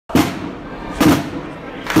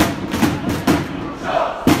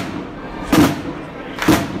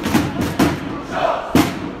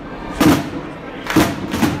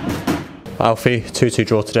Alfy, 2-2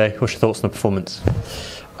 draw today. What's your thoughts on the performance?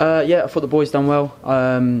 Yeah, I thought the boys done well.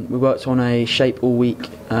 We worked on a shape all week,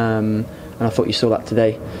 and I thought you saw that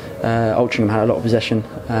today. Altrincham had a lot of possession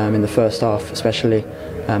in the first half especially,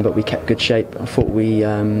 but we kept good shape. I thought we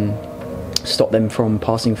stopped them from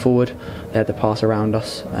passing forward. They had to pass around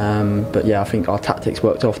us, but yeah, I think our tactics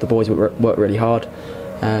worked off. The boys worked really hard.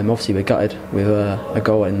 Obviously we're gutted with a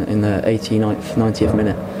goal in the 89th, 90th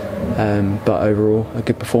minute, but overall a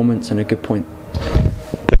good performance and a good point.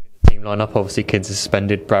 Team line-up, obviously Kids is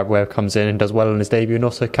suspended, Brad Webb comes in and does well on his debut, and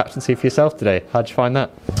also captaincy for yourself today. How'd you find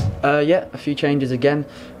that? Yeah, a few changes again.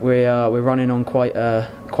 We're running on quite a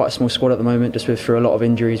small squad at the moment, just through a lot of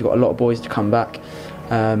injuries. We've got a lot of boys to come back.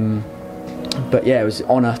 But yeah, it was an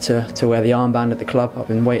honour to wear the armband at the club. I've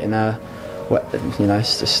been waiting,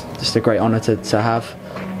 it's just a great honour to have.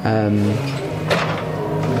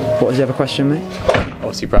 What was the other question, mate?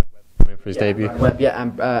 Obviously Brad Webb coming in for his debut.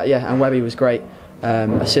 And Webby was great.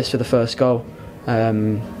 Assist for the first goal.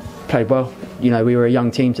 Played well. We were a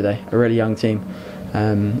young team today, a really young team.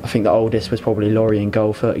 I think the oldest was probably Laurie in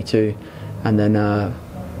goal, 32, and then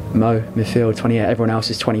Mo midfield, 28. Everyone else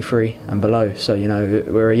is 23 and below. So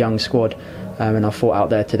we're a young squad, and I thought out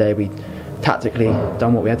there today we tactically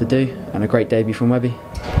done what we had to do, and a great debut from Webby.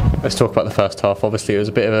 Let's talk about the first half. Obviously it was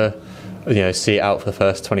a bit of a see it out for the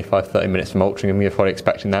first 25-30 minutes from Altrincham. We were probably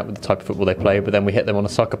expecting that with the type of football they play, but then we hit them on a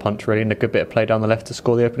sucker punch really, and a good bit of play down the left to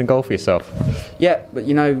score the opening goal for yourself. Yeah, but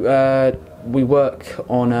we work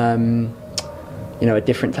on a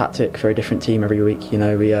different tactic for a different team every week. We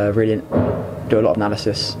really do a lot of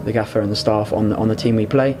analysis, the gaffer and the staff, on the team we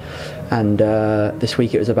play, and this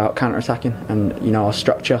week it was about counter-attacking and our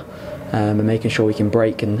structure, and making sure we can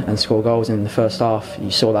break and score goals. And in the first half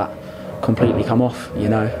you saw that completely come off.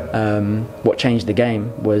 What changed the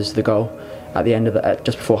game was the goal at the end of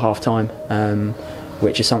just before half time,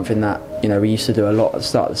 which is something that we used to do a lot at the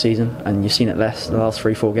start of the season, and you've seen it less the last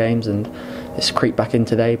 3-4 games, and it's creeped back in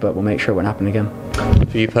today, but we'll make sure it won't happen again.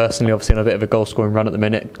 For you personally, obviously on a bit of a goal scoring run at the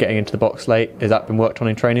minute, getting into the box late, has that been worked on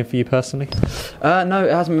in training for you personally? No,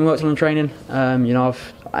 it hasn't been worked on in training.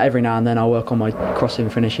 Every now and then I'll work on my crossing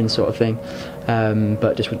finishing sort of thing,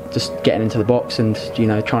 but just getting into the box and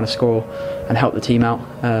trying to score and help the team out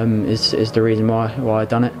is the reason why I've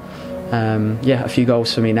done it. A few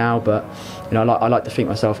goals for me now, but I like to think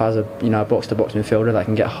myself as a box-to-box midfielder that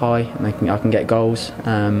can get high and I can get goals.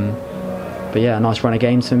 But yeah, a nice run of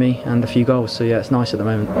games for me and a few goals, so yeah, it's nice at the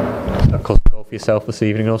moment. Of course, a goal for yourself this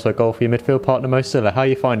evening, and also a goal for your midfield partner Mo Silla. How are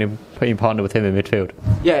you finding putting partner with him in midfield?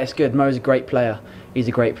 Yeah, it's good. Mo's a great player. He's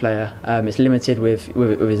a great player. It's limited with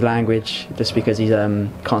his language, just because he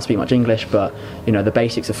can't speak much English, but the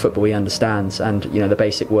basics of football he understands, and the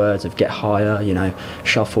basic words of get higher,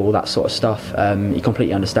 shuffle, that sort of stuff. He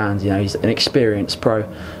completely understands. He's an experienced pro,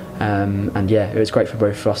 and yeah, it was great for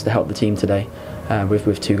both of us to help the team today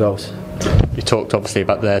with 2 goals. You talked obviously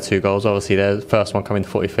about their 2 goals. Obviously their first one coming the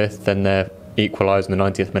 45th, then they're equalised in the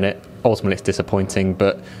 90th minute. Ultimately it's disappointing,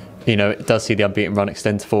 but it does see the unbeaten run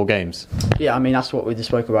extend to 4 games. Yeah, that's what we just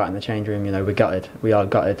spoke about in the change room. We're gutted. We are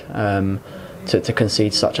gutted to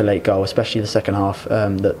concede such a late goal, especially the second half,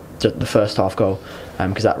 the first half goal,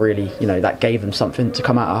 because that really, that gave them something to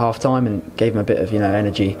come out at half time and gave them a bit of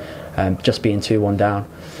energy, just being 2-1 down.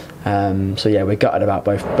 So yeah, we're gutted about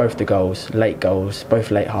both the goals,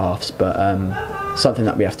 both late halves, but something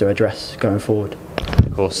that we have to address going forward.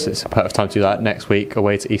 Of course, it's a perfect time to do that. Next week,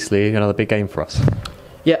 away to Eastleigh, another big game for us.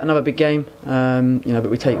 Yeah, another big game, but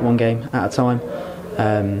we take one game at a time.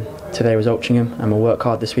 Today was Altrincham, and we'll work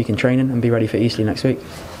hard this week in training and be ready for Eastleigh next week.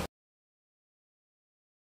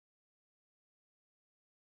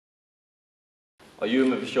 Are you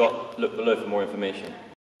in with a shot? Look below for more information.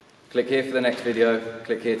 Click here for the next video,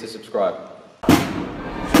 click here to subscribe.